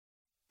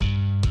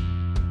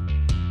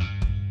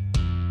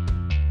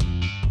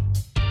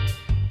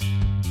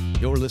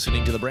You're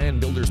listening to the Brand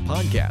Builders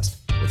Podcast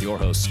with your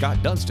hosts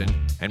Scott Dunstan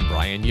and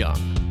Brian Young.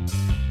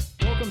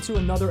 Welcome to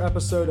another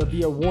episode of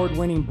the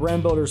award-winning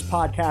Brand Builders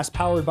Podcast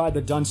powered by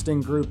the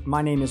Dunstan Group.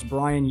 My name is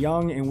Brian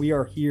Young, and we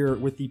are here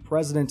with the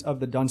president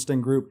of the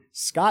Dunstan Group,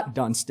 Scott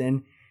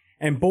Dunstan.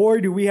 And boy,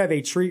 do we have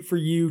a treat for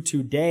you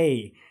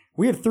today.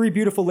 We have three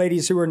beautiful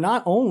ladies who are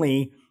not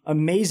only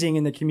amazing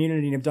in the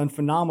community and have done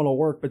phenomenal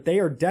work, but they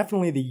are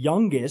definitely the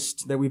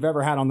youngest that we've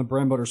ever had on the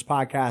Brand Builders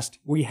Podcast.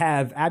 We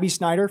have Abby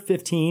Snyder,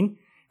 15,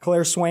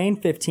 Claire Swain,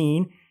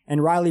 15,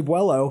 and Riley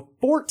Buello,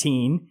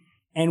 14.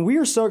 And we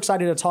are so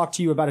excited to talk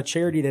to you about a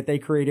charity that they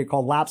created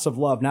called Laps of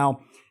Love. Now,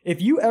 if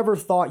you ever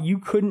thought you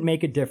couldn't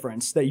make a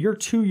difference, that you're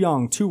too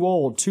young, too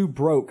old, too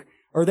broke,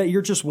 or that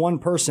you're just one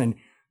person,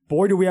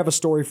 boy, do we have a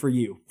story for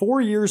you. 4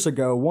 years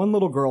ago, one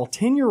little girl,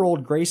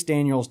 10-year-old Grace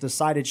Daniels,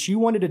 decided she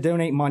wanted to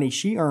donate money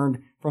she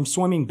earned from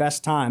swimming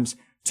best times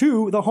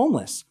to the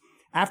homeless.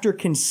 After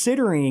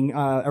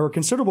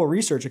considerable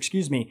research,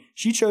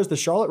 she chose the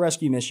Charlotte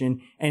Rescue Mission,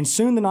 and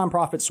soon the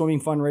nonprofit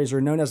swimming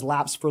fundraiser known as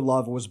Laps for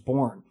Love was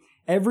born.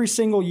 Every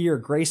single year,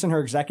 Grace and her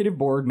executive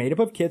board, made up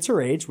of kids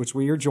her age, which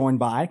we are joined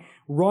by,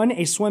 run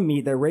a swim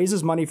meet that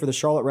raises money for the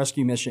Charlotte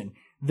Rescue Mission.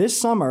 This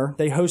summer,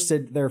 they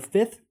hosted their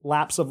 5th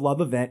Laps of Love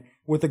event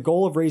with a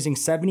goal of raising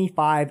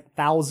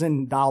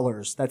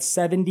 $75,000. That's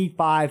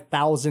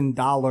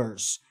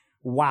 $75,000.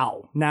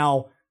 Wow.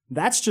 Now,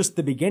 that's just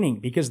the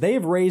beginning because they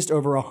have raised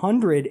over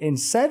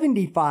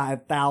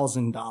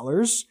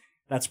 $175,000.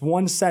 That's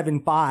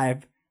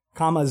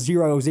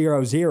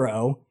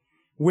 175,000,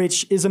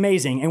 which is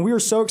amazing. And we are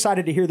so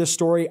excited to hear this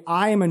story.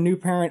 I am a new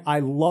parent. I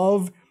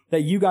love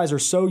that you guys are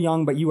so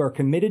young, but you are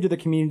committed to the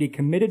community,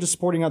 committed to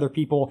supporting other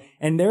people.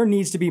 And there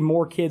needs to be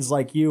more kids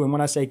like you. And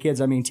when I say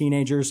kids, I mean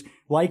teenagers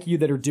like you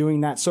that are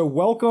doing that. So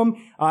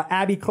welcome,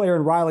 Abby, Claire,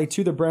 and Riley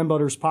to the Brand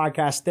Builders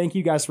Podcast. Thank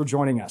you guys for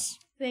joining us.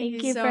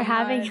 Thank you so for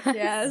having us.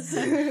 Yes.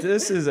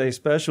 This is a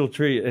special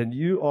treat, and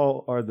you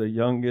all are the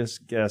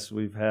youngest guests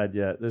we've had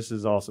yet. This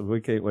is awesome. We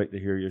can't wait to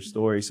hear your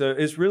story. So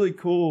it's really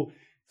cool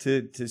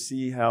to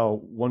see how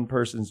one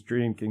person's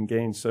dream can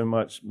gain so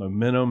much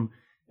momentum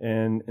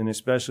and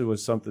especially with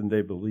something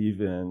they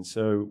believe in.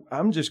 So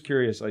I'm just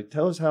curious,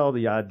 tell us how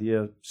the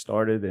idea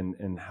started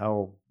and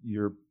how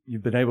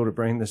you've been able to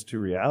bring this to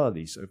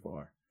reality so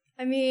far.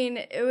 I mean,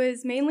 it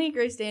was mainly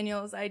Grace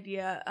Daniels'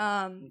 idea.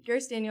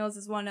 Grace Daniels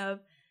is one of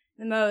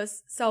the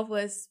most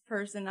selfless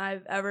person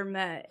I've ever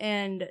met.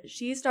 And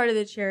she started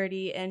the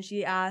charity and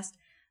she asked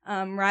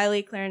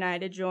Riley, Claire, and I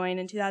to join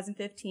in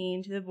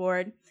 2015 to the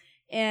board.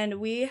 And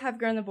we have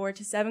grown the board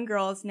to 7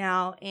 girls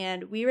now,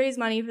 and we raise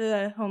money for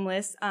the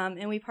homeless,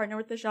 and we partner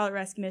with the Charlotte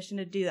Rescue Mission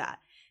to do that.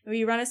 And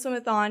we run a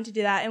swim-a-thon to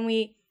do that, and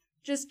we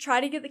just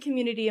try to get the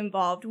community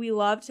involved. We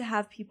love to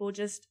have people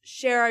just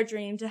share our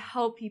dream to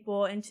help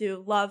people and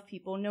to love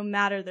people no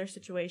matter their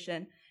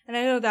situation. And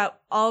I know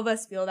that all of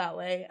us feel that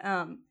way,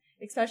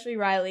 especially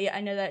Riley. I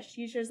know that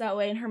she shares that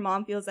way, and her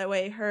mom feels that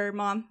way. Her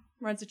mom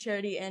runs a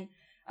charity, and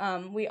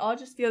we all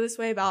just feel this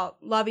way about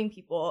loving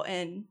people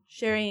and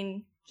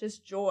sharing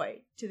just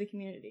joy to the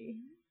community.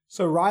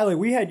 So Riley,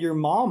 we had your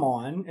mom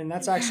on, and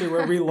that's actually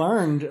where we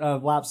learned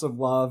of Laps of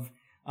Love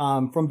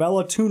from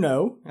Bella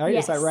Tuno, right?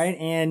 Yes. Is that right?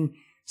 And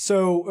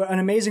so an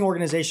amazing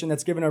organization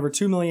that's given over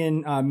 2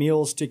 million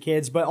meals to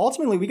kids. But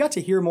ultimately, we got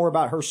to hear more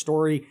about her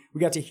story.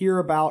 We got to hear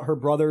about her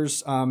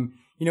brother's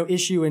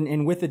issue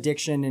and with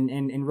addiction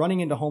and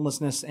running into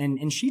homelessness.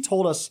 And she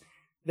told us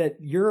that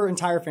your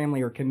entire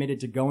family are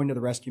committed to going to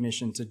the rescue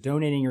mission, to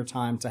donating your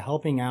time, to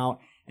helping out.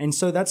 And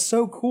so that's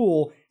so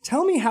cool.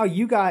 Tell me how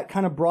you got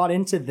kind of brought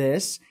into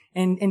this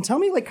and tell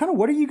me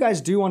what do you guys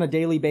do on a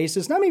daily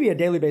basis? Not maybe a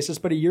daily basis,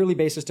 but a yearly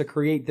basis to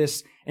create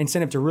this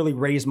incentive to really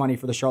raise money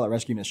for the Charlotte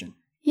Rescue Mission.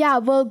 Yeah,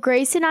 well,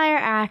 Grace and I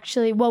are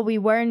we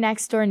were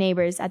next door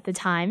neighbors at the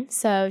time.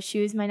 So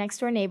she was my next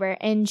door neighbor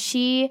and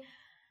she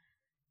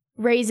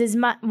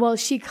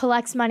she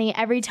collects money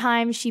every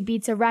time she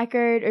beats a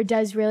record or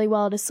does really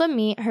well at a swim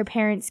meet. Her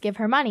parents give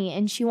her money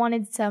and she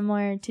wanted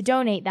somewhere to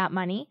donate that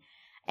money.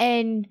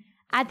 And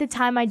at the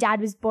time, my dad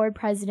was board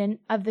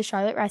president of the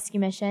Charlotte Rescue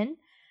Mission.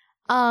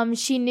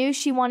 She knew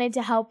she wanted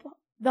to help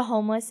the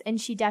homeless, and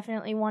she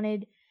definitely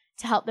wanted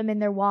to help them in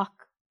their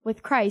walk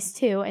with Christ,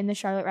 too. And the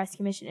Charlotte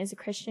Rescue Mission is a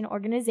Christian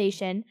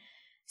organization.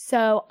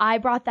 So I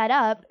brought that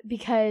up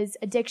because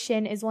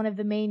addiction is one of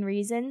the main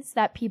reasons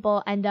that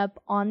people end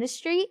up on the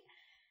street.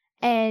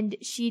 And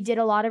she did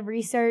a lot of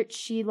research.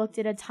 She looked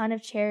at a ton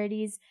of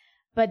charities.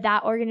 But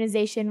that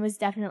organization was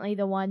definitely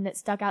the one that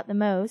stuck out the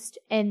most.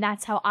 And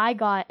that's how I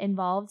got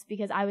involved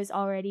because I was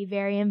already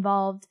very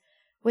involved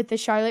with the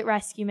Charlotte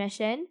Rescue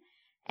Mission.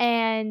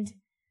 And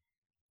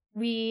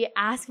we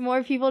asked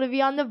more people to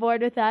be on the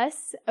board with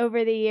us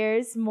over the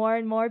years. More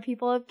and more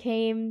people have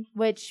came,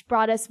 which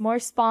brought us more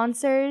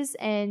sponsors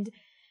and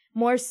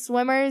more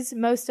swimmers.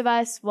 Most of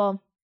us,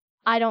 well,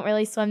 I don't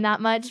really swim that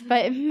much,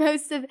 but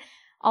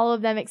all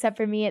of them except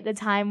for me at the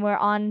time were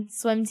on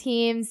swim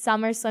teams,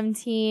 summer swim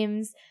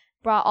teams,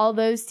 brought all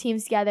those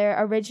teams together.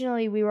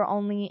 Originally, we were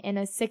only in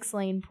a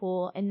 6-lane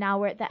pool, and now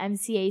we're at the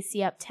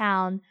MCAC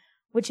Uptown,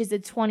 which is a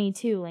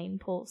 22-lane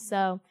pool.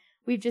 So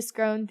we've just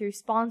grown through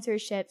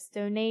sponsorships,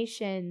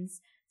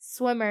 donations,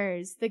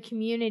 swimmers, the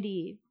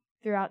community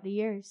throughout the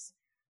years.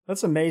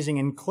 That's amazing.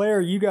 And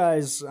Claire, you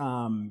guys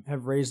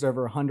have raised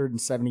over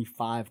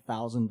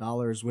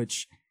 $175,000,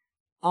 which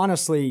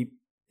honestly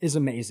is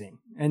amazing.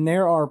 And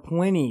there are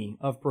plenty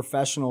of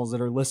professionals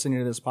that are listening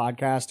to this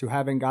podcast who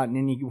haven't gotten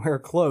anywhere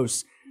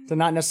close to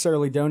not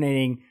necessarily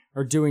donating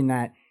or doing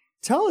that.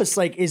 Tell us,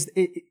 like,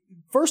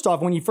 first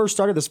off, when you first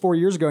started this 4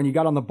 years ago and you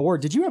got on the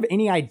board, did you have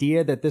any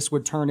idea that this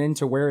would turn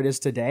into where it is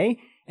today?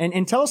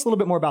 And tell us a little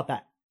bit more about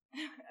that.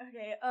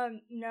 Okay,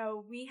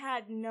 no, we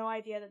had no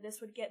idea that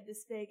this would get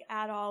this big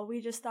at all.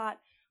 We just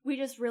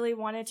really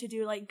wanted to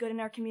do, like, good in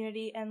our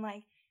community and,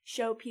 like,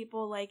 show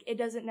people, like, it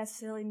doesn't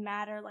necessarily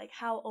matter, like,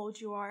 how old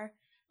you are.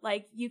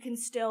 Like, you can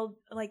still,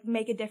 like,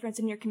 make a difference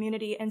in your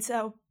community. And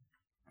so,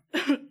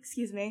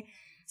 excuse me.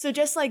 So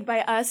just, like,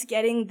 by us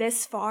getting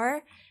this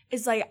far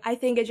is, like, I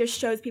think it just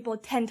shows people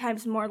 10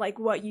 times more, like,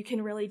 what you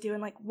can really do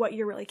and, like, what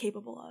you're really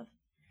capable of.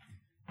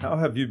 How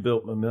have you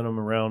built momentum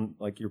around,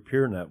 like, your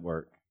peer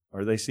network?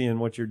 Are they seeing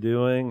what you're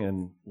doing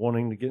and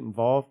wanting to get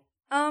involved?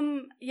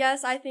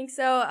 Yes, I think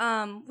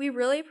so. We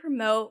really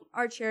promote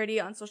our charity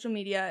on social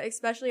media,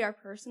 especially our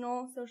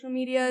personal social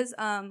medias.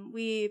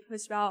 We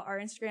post about our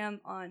Instagram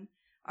on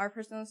our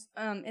personal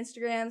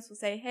Instagrams. We'll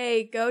say,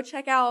 hey, go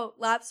check out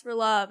Laps for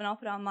Love, and I'll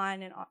put it on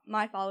mine, and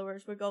my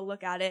followers would go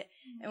look at it,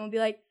 and we'll be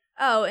like,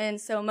 oh,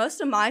 and so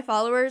most of my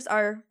followers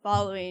are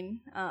following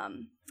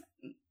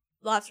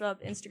Laps for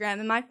Love Instagram,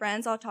 and my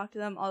friends, I'll talk to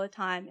them all the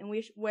time, and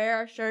we wear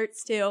our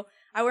shirts too.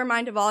 I wear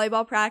mine to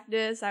volleyball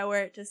practice. I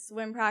wear it to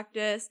swim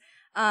practice.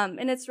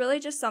 And it's really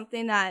just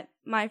something that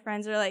my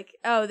friends are like,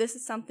 oh, this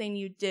is something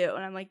you do.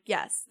 And I'm like,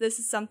 yes, this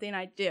is something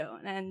I do.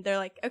 And they're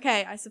like,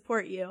 okay, I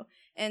support you.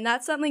 And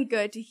that's something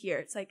good to hear.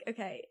 It's like,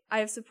 okay, I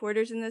have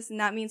supporters in this. And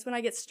that means when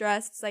I get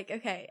stressed, it's like,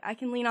 okay, I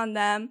can lean on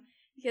them,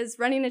 because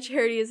running a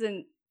charity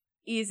isn't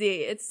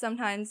easy. It's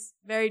sometimes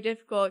very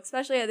difficult,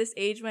 especially at this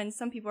age when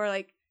some people are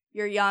like,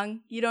 you're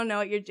young, you don't know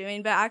what you're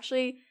doing. But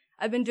actually,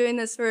 I've been doing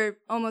this for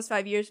almost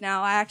 5 years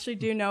now. I actually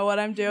do know what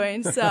I'm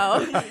doing. So,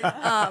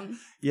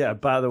 yeah,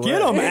 by the way. Get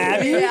them,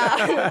 Abby.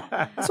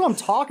 Yeah. That's what I'm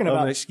talking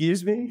about.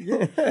 Excuse me?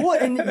 Well,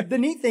 and the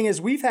neat thing is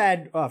we've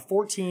had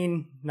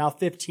 14, now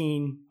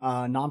 15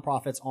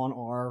 nonprofits on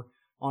our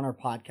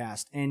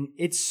podcast. And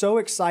it's so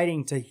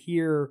exciting to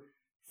hear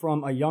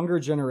from a younger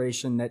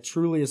generation that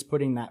truly is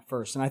putting that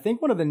first. And I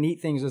think one of the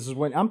neat things is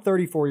when I'm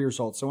 34 years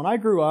old. So when I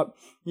grew up,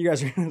 you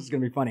guys, this is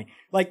going to be funny.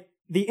 Like,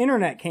 the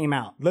internet came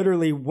out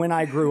literally when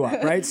I grew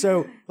up, right?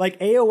 So like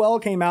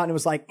AOL came out and it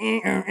was like, you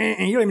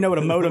don't even know what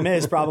a modem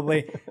is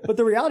probably. But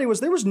the reality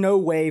was there was no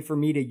way for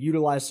me to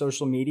utilize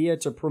social media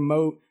to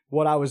promote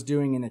what I was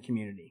doing in the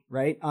community,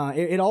 right?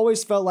 It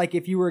always felt like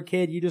if you were a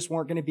kid, you just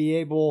weren't going to be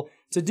able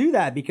to do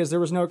that because there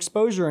was no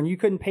exposure and you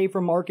couldn't pay for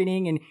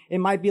marketing, and it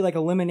might be like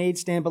a lemonade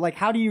stand, but like,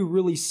 how do you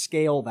really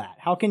scale that?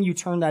 How can you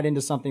turn that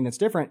into something that's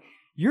different?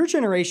 Your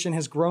generation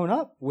has grown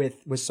up with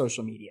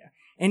social media.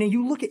 And then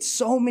you look at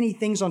so many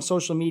things on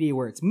social media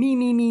where it's me.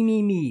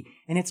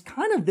 And it's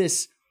kind of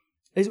this,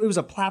 it was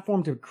a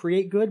platform to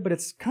create good, but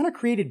it's kind of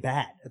created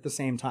bad at the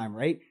same time,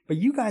 right? But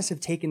you guys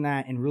have taken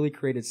that and really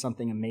created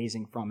something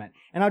amazing from it.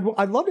 And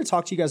I'd love to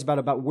talk to you guys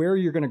about where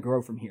you're going to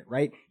grow from here,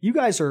 right? You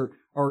guys are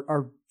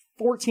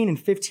 14 and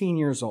 15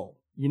 years old.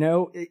 You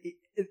know,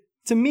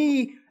 to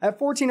me, at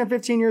 14 or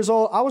 15 years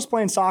old, I was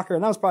playing soccer,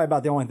 and that was probably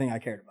about the only thing I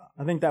cared about.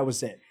 I think that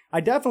was it. I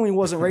definitely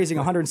wasn't raising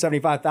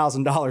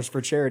 $175,000 for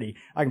charity.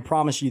 I can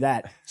promise you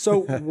that.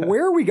 So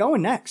where are we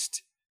going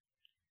next?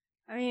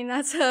 I mean,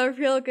 that's a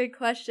real good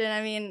question.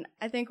 I mean,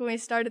 I think when we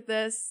started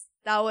this,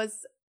 that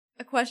was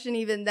a question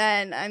even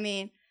then. I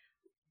mean,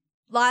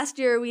 last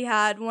year we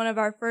had one of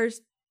our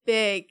first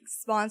big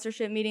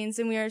sponsorship meetings,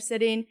 and we were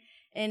sitting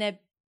in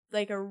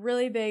a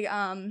really big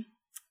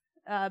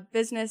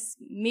business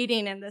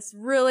meeting in this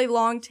really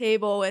long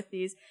table with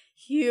these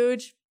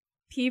huge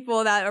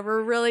people that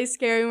were really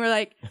scary, and we're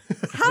like,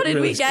 how did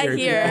we get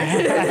here?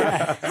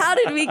 How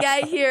did we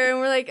get here? And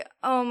we're like,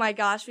 oh my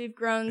gosh, we've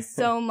grown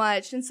so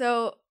much. And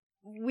so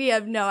we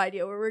have no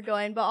idea where we're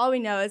going, but all we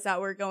know is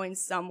that we're going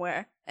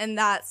somewhere, and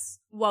that's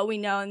what we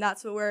know, and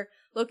that's what we're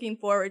looking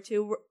forward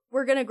to.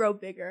 We're going to grow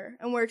bigger,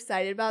 and we're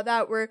excited about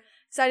that. We're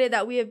excited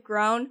that we have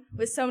grown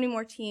with so many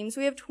more teams.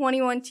 We have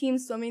 21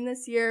 teams swimming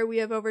this year. We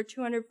have over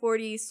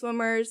 240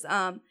 swimmers.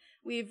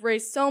 We've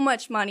raised so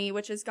much money,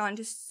 which has gone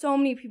to so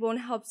many people and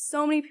helped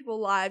so many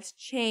people's lives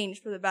change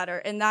for the better.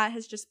 And that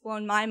has just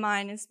blown my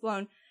mind. It's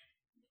blown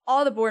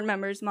all the board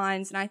members'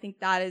 minds. And I think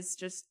that is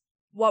just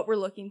what we're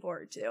looking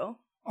forward to.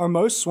 Are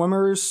most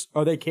swimmers,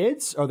 are they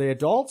kids? Are they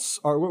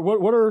adults? Or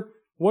what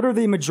are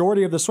the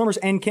majority of the swimmers?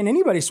 And can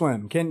anybody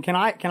swim? Can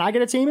I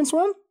get a team and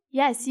swim?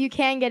 Yes, you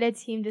can get a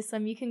team to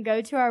swim. You can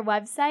go to our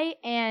website,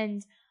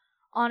 and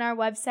on our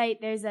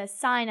website, there's a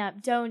sign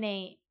up,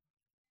 donate,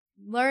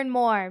 learn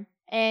more.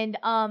 And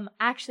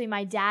actually,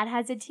 my dad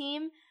has a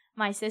team.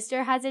 My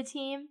sister has a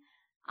team.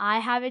 I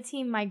have a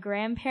team. My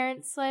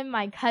grandparents swim.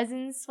 My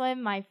cousins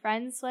swim. My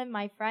friends swim.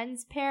 My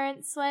friends'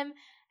 parents swim.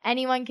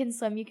 Anyone can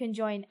swim. You can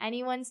join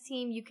anyone's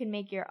team. You can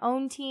make your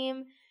own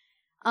team.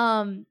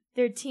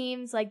 Their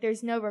teams, like,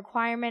 there's no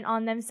requirement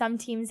on them. Some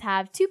teams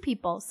have 2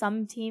 people.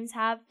 Some teams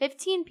have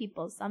 15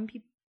 people. Some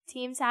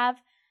teams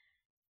have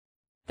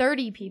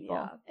 30 people.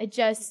 Yeah. It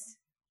just...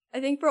 I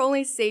think for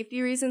only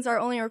safety reasons, our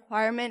only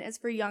requirement is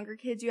for younger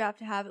kids, you have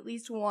to have at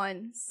least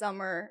one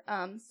summer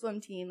swim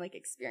team like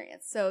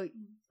experience. So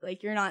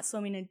like you're not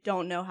swimming and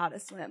don't know how to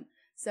swim.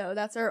 So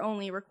that's our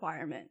only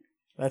requirement.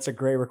 That's a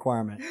great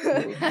requirement.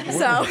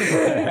 So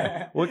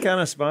What kind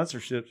of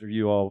sponsorships are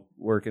you all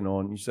working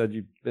on? You said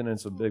you've been in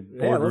some big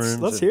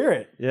boardrooms. Let's hear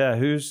it. Yeah,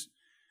 who's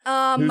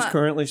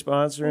currently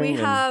sponsoring? we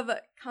have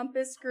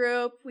Compass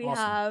Group, we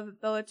Awesome. have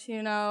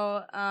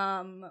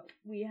Bellatuno,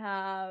 we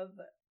have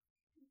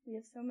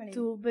so many.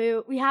 Dual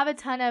boot. We have a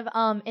ton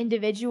of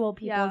individual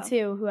people Yeah.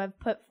 too who have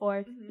put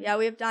forth. Yeah,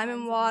 we have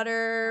Diamond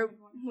Water,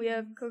 we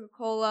have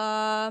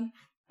Coca-Cola.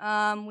 We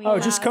Oh,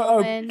 have, just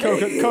Coleman.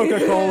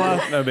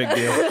 Coca-Cola. No big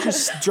deal.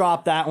 Just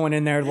drop that one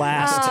in there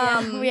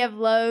last. We have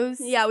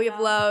Lowe's. Yeah, we have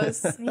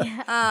Lowe's.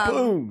 Yeah.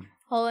 Boom.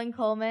 Hole and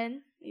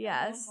Coleman.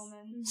 Yes.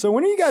 So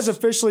when are you guys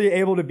officially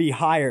able to be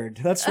hired?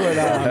 That's what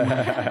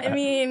I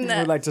mean,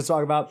 we'd like to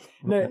talk about.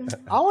 No,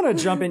 I want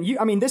to jump in.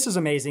 I mean, this is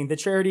amazing. The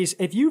charities,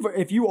 if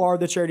you are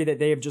the charity that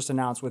they have just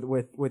announced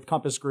with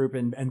Compass Group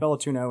and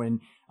Bellatuno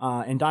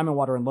and Diamond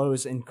Water and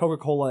Lowe's and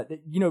Coca-Cola,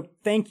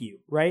 thank you,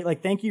 right?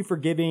 Like, thank you for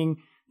giving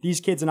these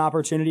kids an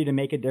opportunity to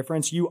make a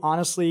difference. You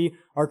honestly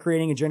are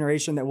creating a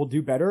generation that will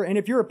do better. And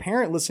if you're a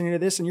parent listening to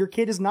this and your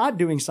kid is not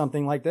doing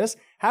something like this,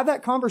 have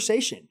that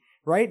conversation,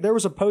 right? There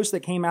was a post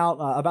that came out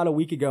about a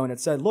week ago and it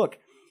said, look,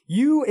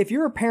 if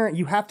you're a parent,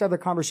 you have to have a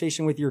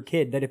conversation with your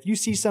kid that if you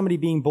see somebody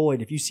being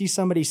bullied, if you see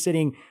somebody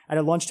sitting at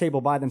a lunch table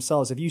by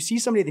themselves, if you see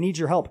somebody that needs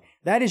your help,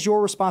 that is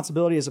your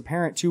responsibility as a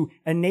parent to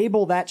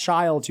enable that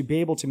child to be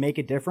able to make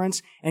a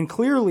difference. And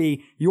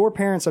clearly, your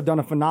parents have done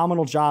a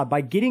phenomenal job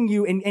by getting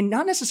you and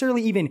not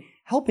necessarily even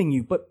helping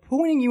you, but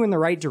pointing you in the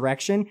right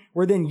direction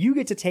where then you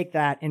get to take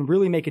that and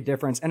really make a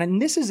difference. And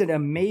this is an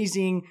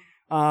amazing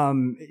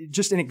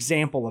just an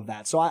example of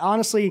that. So I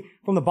honestly,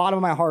 from the bottom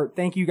of my heart,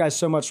 thank you guys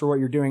so much for what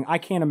you're doing. I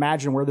can't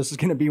imagine where this is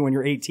going to be when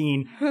you're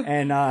 18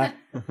 and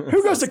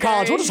who goes to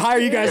college? We'll just hire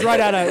you guys right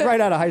out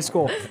of high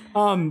school.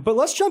 But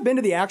let's jump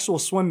into the actual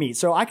swim meet.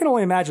 So I can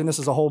only imagine this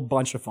is a whole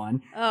bunch of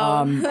fun.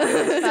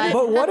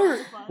 But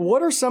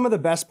what are some of the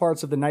best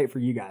parts of the night for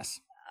you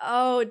guys?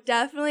 Oh,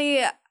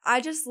 definitely.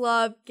 I just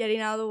love getting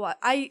out of the water.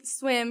 I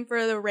swim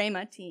for the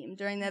Rama team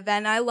during the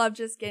event. I love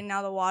just getting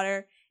out of the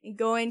water and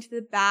going to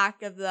the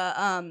back of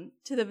the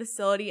to the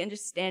facility and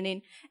just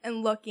standing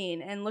and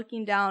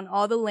looking down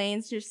all the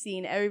lanes, just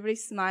seeing everybody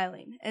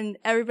smiling and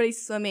everybody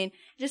swimming,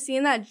 just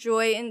seeing that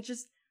joy and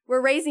just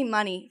we're raising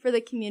money for the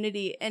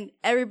community and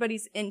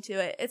everybody's into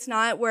it. It's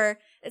not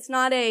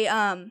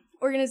a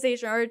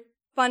organization or a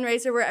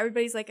fundraiser where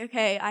everybody's like,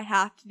 okay, I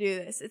have to do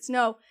this. It's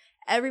no,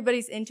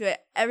 everybody's into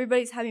it.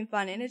 Everybody's having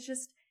fun, and it's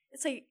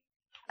like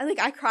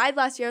I cried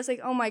last year. I was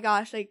like, oh my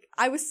gosh, like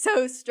I was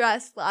so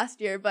stressed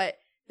last year, but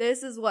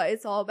this is what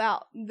it's all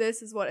about.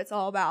 This is what it's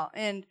all about.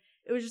 And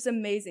it was just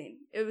amazing.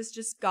 It was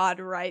just God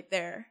right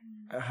there.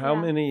 How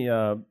many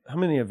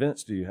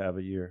events do you have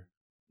a year?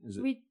 Is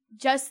it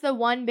Just the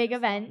one big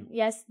event.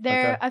 Yes,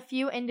 there Okay. are a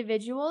few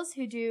individuals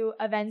who do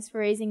events for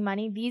raising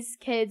money. These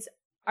kids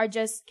are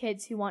just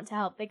kids who want to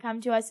help. They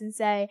come to us and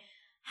say,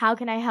 how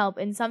can I help?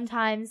 And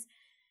sometimes,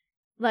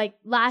 like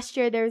last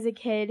year, there was a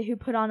kid who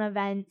put on an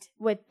event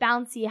with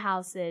bouncy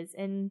houses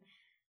and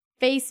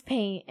face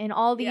paint and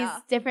all these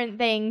different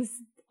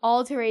things,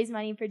 all to raise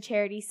money for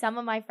charity. Some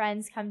of my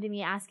friends come to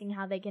me asking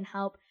how they can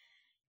help.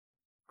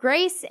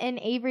 Grace and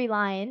Avery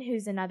Lyon,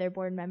 who's another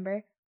board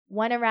member,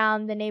 went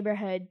around the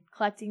neighborhood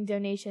collecting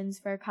donations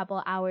for a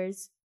couple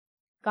hours,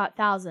 got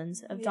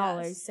thousands of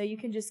dollars. So you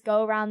can just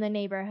go around the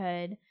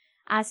neighborhood,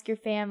 ask your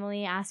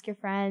family, ask your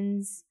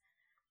friends.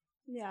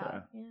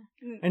 Yeah.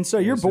 And so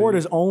your board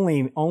is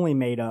only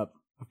made up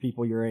of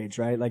people your age,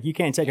 right? Like you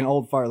can't take an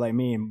old fart like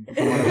me and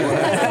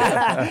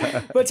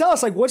but tell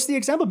us, like, what's the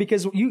example?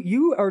 Because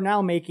you are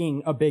now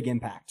making a big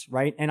impact,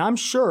 right? And I'm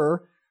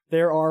sure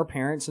there are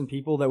parents and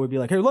people that would be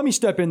like, hey, let me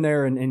step in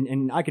there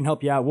and I can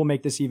help you out. We'll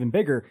make this even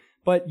bigger.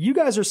 But you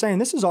guys are saying,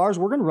 this is ours.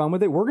 We're going to run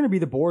with it. We're going to be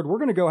the board. We're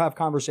going to go have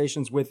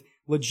conversations with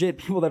legit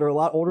people that are a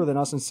lot older than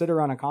us and sit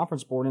around a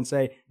conference board and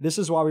say, this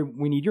is why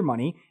we need your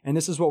money and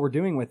this is what we're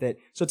doing with it.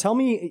 So tell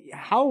me,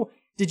 how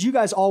did you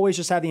guys always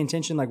just have the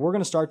intention, like, we're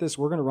going to start this,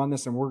 we're going to run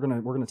this, and we're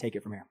going to take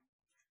it from here?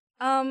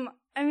 I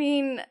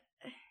mean,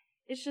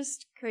 it's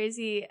just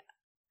crazy.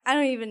 I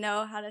don't even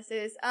know how to say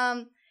this.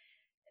 I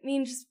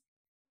mean, just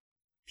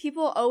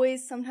people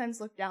always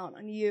sometimes look down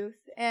on youth,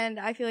 and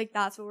I feel like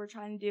that's what we're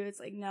trying to do. It's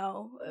like,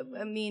 no,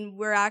 I mean,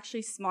 we're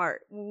actually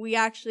smart. When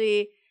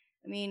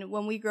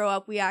we grow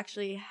up, we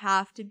actually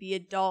have to be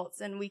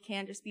adults, and we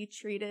can't just be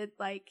treated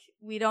like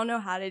we don't know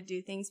how to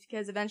do things,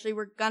 because eventually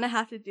we're gonna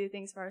have to do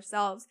things for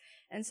ourselves.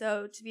 And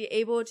so to be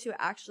able to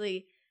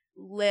actually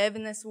live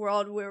in this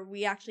world where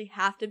we actually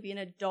have to be an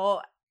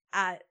adult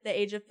at the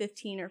age of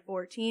 15 or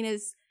 14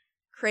 is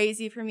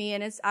crazy for me.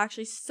 And it's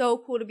actually so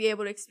cool to be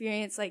able to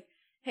experience, like,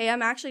 hey,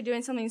 I'm actually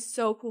doing something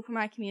so cool for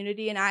my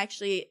community, and I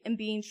actually am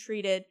being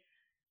treated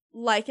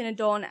like an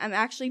adult and I'm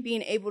actually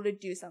being able to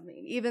do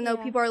something. Even though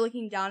people are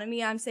looking down at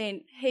me, I'm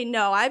saying, hey,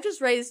 no, I've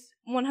just raised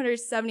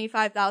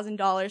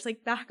 $175,000.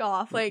 Like, back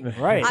off. Like,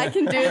 Right. I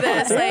can do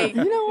this. Like,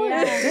 you know what?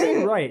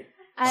 Dang right.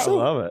 I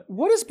love it.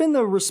 What has been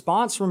the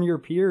response from your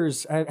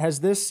peers?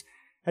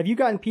 Have you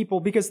gotten people,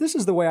 because this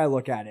is the way I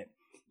look at it.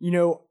 You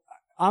know,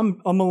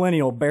 I'm a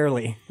millennial,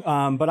 barely,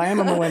 but I am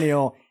a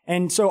millennial.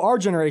 And so our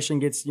generation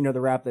gets, you know,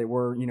 the rap that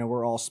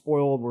we're all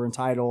spoiled, we're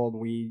entitled,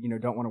 we, you know,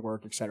 don't want to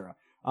work, etc.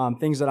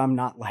 Things that I'm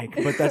not like,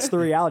 but that's the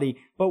reality.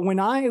 But when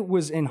I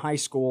was in high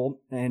school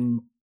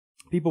and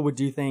people would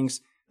do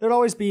things, there'd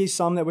always be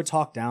some that would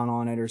talk down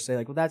on it or say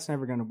like, well, that's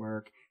never going to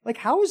work. Like,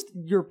 how has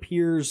your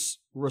peers'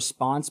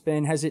 response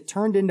been? Has it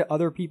turned into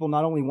other people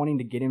not only wanting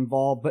to get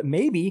involved, but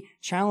maybe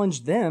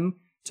challenge them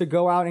to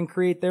go out and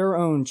create their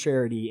own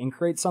charity and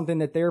create something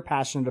that they're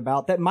passionate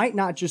about that might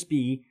not just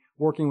be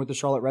working with the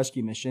Charlotte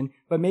Rescue Mission,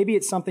 but maybe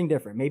it's something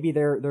different. Maybe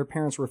their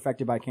parents were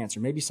affected by cancer.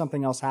 Maybe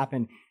something else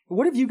happened.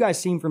 What have you guys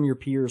seen from your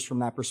peers from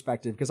that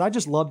perspective? Because I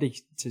just love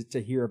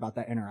to hear about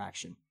that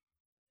interaction.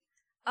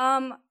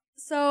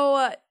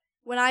 So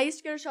when I used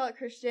to go to Charlotte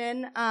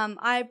Christian,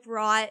 I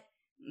brought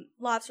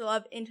Lots for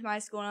Love into my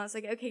school and I was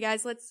like, okay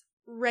guys, let's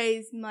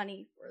raise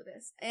money for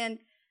this. And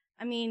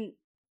I mean,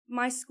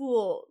 my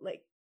school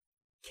like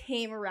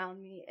came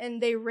around me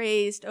and they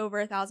raised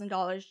over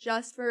 $1,000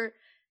 just for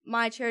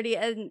my charity,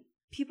 and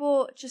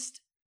people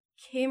just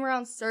came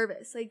around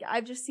service. Like,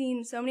 I've just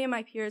seen so many of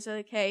my peers are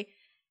like, hey,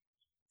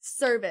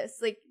 service.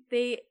 Like,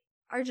 they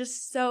are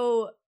just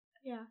so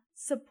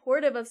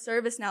supportive of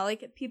service now.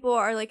 Like, people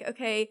are like,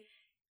 okay,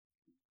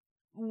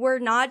 we're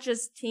not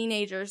just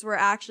teenagers.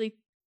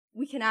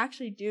 We can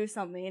actually do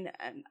something.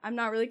 And I'm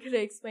not really good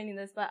at explaining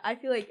this, but I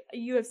feel like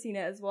you have seen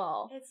it as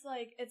well. It's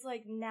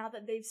like now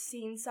that they've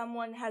seen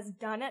someone has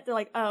done it, they're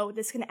like, oh,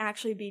 this can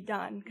actually be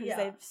done because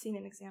they've seen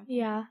an example.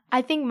 Yeah.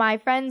 I think my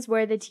friends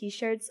wear the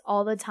t-shirts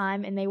all the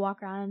time and they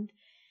walk around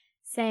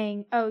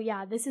saying, oh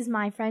yeah, this is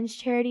my friend's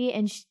charity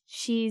and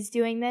she's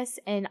doing this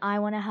and I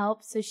want to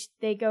help. So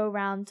they go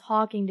around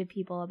talking to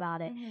people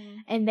about it. Mm-hmm.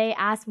 And they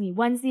ask me,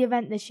 when's the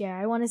event this year?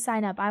 I want to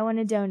sign up. I want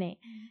to donate.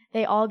 Mm-hmm.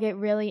 They all get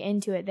really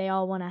into it. They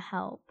all want to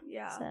help.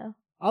 Yeah. So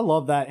I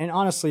love that. And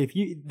honestly, if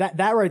you that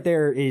right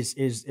there is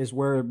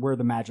where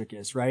the magic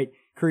is, right?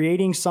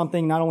 Creating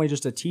something, not only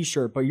just a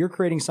t-shirt, but you're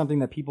creating something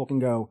that people can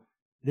go,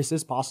 this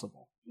is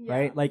possible. Yeah.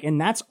 Right? Like, and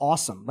that's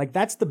awesome. Like,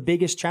 that's the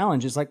biggest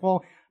challenge is like,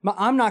 well,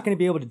 I'm not going to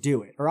be able to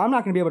do it, or I'm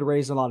not going to be able to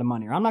raise a lot of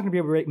money, or I'm not going to be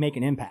able to make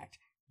an impact.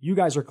 You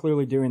guys are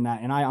clearly doing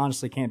that. And I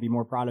honestly can't be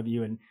more proud of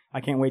you. And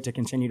I can't wait to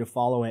continue to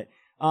follow it.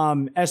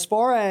 As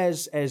far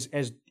as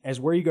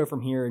where you go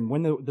from here and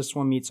when the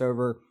swim meet's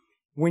over,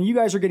 when you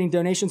guys are getting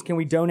donations, can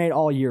we donate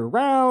all year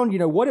round? You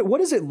know, what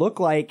does it look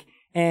like?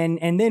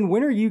 And then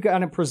when are you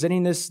kind of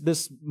presenting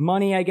this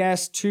money, I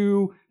guess,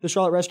 to the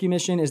Charlotte Rescue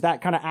Mission? Is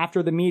that kind of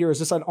after the meet, or is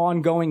this an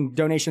ongoing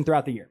donation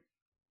throughout the year?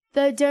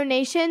 The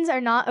donations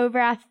are not over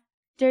after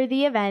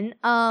the event.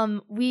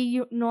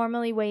 We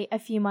normally wait a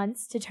few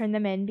months to turn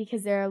them in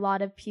because there are a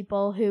lot of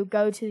people who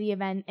go to the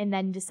event and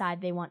then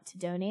decide they want to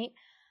donate.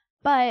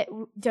 But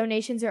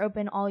donations are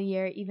open all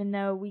year, even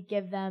though we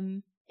give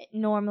them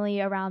normally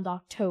around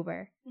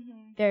October.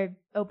 Mm-hmm. They're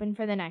open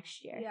for the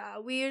next year. Yeah,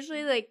 we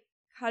usually like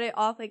cut it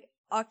off like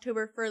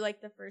October for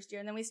like the first year,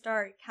 and then we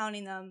start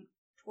counting them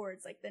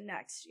towards like the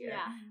next year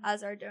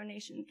as our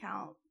donation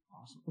count.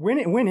 Awesome.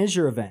 When is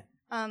your event?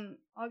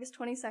 August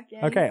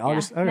 22nd. Okay,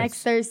 August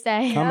next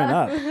Thursday. Coming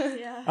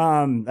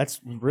up. That's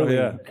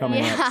really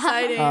coming up.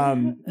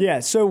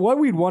 Exciting. So what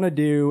we'd want to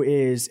do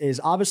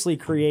is obviously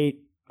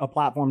create a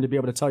platform to be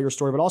able to tell your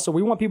story, but also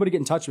we want people to get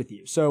in touch with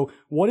you. So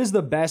what is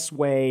the best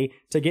way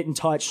to get in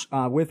touch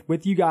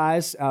with you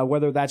guys,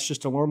 whether that's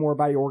just to learn more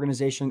about your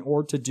organization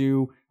or to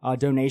do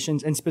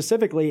donations? And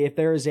specifically, if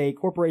there is a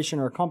corporation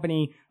or a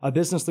company, a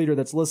business leader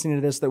that's listening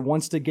to this that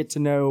wants to get to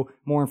know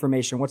more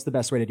information, what's the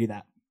best way to do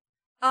that?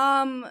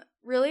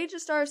 Really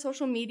just our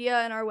social media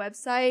and our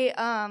website.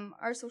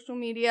 Our social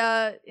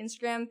media,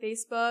 Instagram,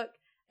 Facebook,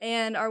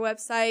 and our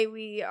website,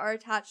 we are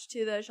attached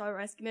to the Charlotte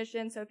Rescue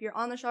Mission. So if you're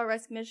on the Charlotte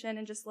Rescue Mission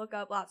and just look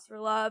up Lots for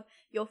Love,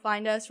 you'll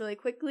find us really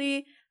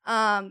quickly.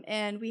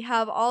 And we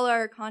have all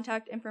our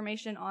contact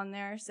information on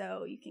there,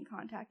 so you can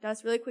contact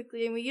us really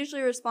quickly. And we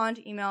usually respond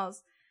to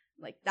emails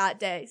like that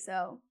day.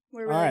 So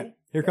we're really... All right,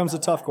 here comes a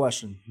tough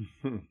question.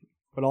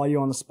 Put all you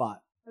on the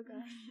spot. Okay.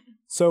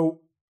 So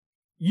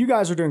you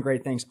guys are doing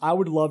great things. I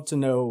would love to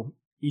know,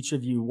 each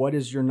of you, what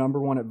is your number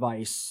one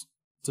advice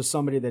to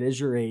somebody that is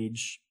your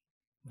age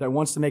that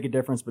wants to make a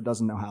difference but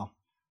doesn't know how?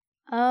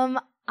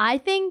 I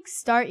think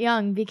start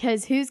young,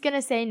 because who's going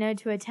to say no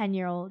to a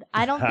 10-year-old?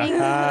 I don't think...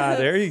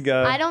 There you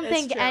go. I don't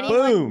think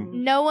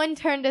anyone... No one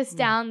turned us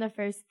down the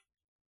first...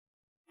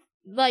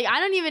 Like, I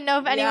don't even know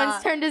if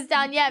anyone's turned us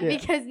down yet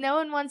because no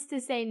one wants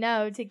to say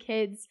no to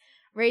kids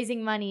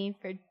raising money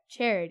for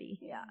charity.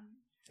 Yeah.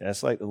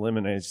 That's like the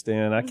lemonade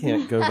stand. I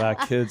can't go buy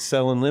kids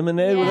selling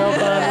lemonade without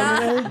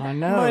buying lemonade. I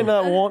know. You might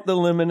not want the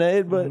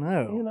lemonade, but, you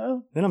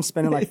know. Then I'm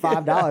spending like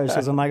 $5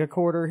 because I'm like, a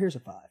quarter, here's a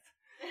 $5.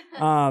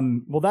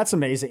 Well, that's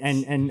amazing.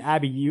 And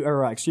Abby,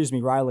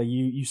 Riley,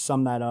 you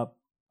sum that up.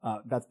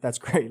 That's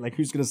great. Like,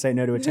 who's going to say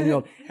no to a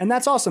 10-year-old? And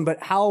that's awesome.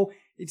 But how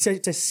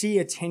to see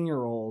a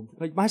 10-year-old,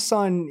 like my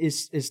son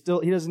is still,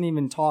 he doesn't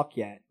even talk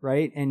yet,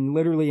 right? And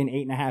literally in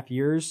 8.5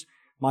 years,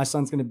 my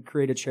son's going to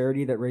create a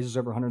charity that raises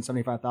over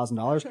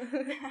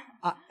 $175,000.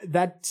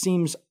 That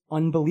seems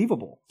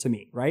unbelievable to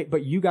me, right?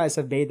 But you guys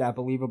have made that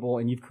believable,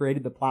 and you've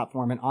created the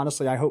platform. And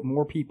honestly, I hope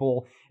more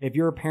people, if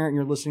you're a parent and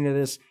you're listening to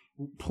this,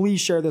 please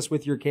share this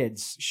with your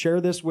kids.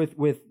 Share this with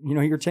your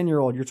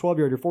 10-year-old, your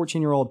 12-year-old, your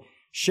 14-year-old.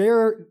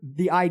 Share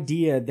the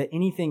idea that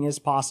anything is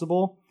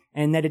possible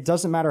and that it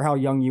doesn't matter how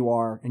young you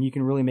are, and you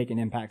can really make an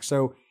impact.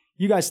 So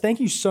you guys, thank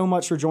you so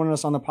much for joining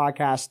us on the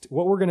podcast.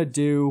 What we're going to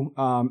do,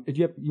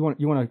 you want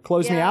to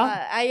close me out?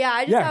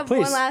 I just have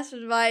please. one last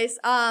advice.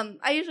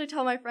 I usually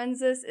tell my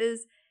friends this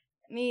is,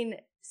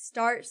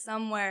 start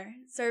somewhere.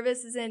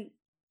 Service isn't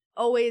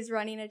always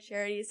running a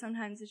charity.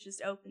 Sometimes it's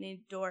just opening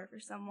a door for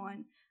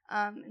someone.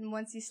 And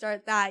once you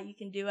start that, you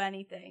can do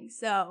anything.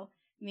 So,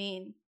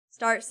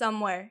 start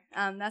somewhere.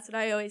 That's what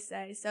I always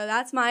say. So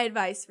that's my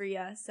advice for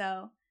you.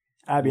 So,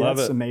 Abby,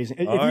 that's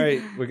amazing. All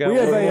right, we got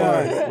one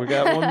more. We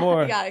got one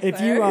more.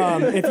 If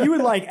you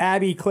would like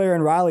Abby, Claire,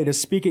 and Riley to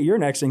speak at your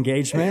next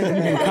engagement,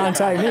 you can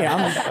contact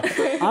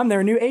me. I'm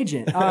their new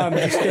agent.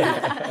 Just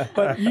kidding.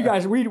 But you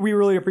guys, we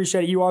really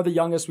appreciate it. You are the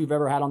youngest we've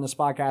ever had on this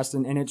podcast,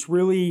 and it's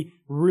really,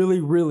 really,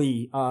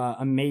 really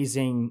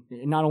amazing.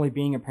 Not only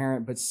being a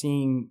parent, but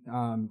seeing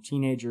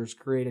teenagers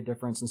create a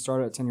difference and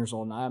start at 10 years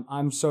old. And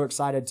I'm so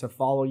excited to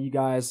follow you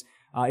guys.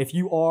 If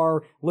you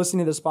are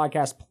listening to this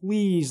podcast,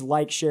 please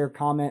like, share,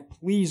 comment.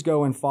 Please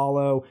go and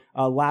follow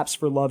Laps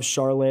for Love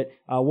Charlotte.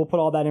 We'll put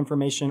all that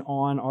information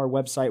on our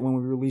website when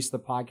we release the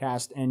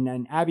podcast. And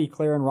then Abby,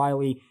 Claire, and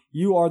Riley,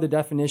 you are the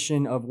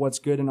definition of what's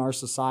good in our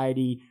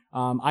society.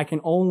 I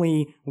can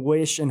only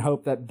wish and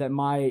hope that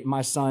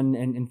my son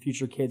and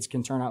future kids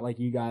can turn out like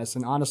you guys.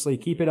 And honestly,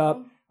 keep it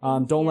up.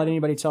 Don't let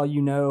anybody tell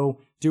you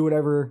no. Do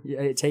whatever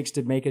it takes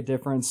to make a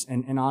difference.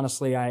 And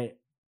honestly,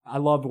 I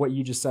love what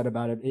you just said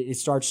about it. It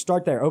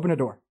start there. Open a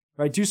door,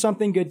 right? Do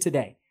something good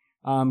today.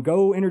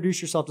 Go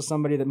introduce yourself to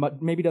somebody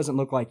that maybe doesn't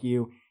look like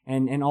you,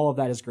 and all of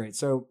that is great.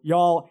 So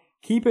y'all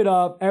keep it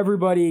up.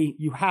 Everybody,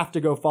 you have to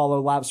go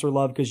follow Laps for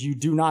Love because you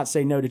do not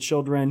say no to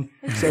children.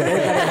 So they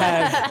better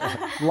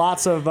have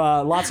lots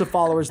of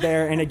followers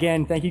there. And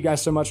again, thank you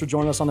guys so much for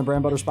joining us on the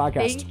Brand Builders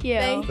podcast. Thank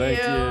you.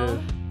 Thank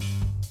you.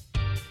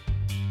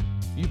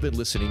 You've been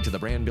listening to the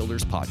Brand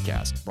Builders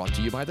Podcast, brought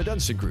to you by the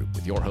Dunston Group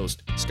with your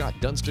host, Scott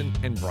Dunston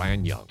and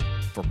Brian Young.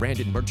 For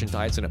branded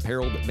merchandise and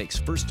apparel that makes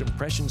first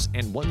impressions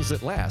and ones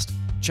that last,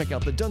 check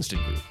out the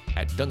Dunston Group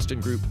at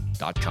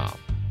dunstongroup.com.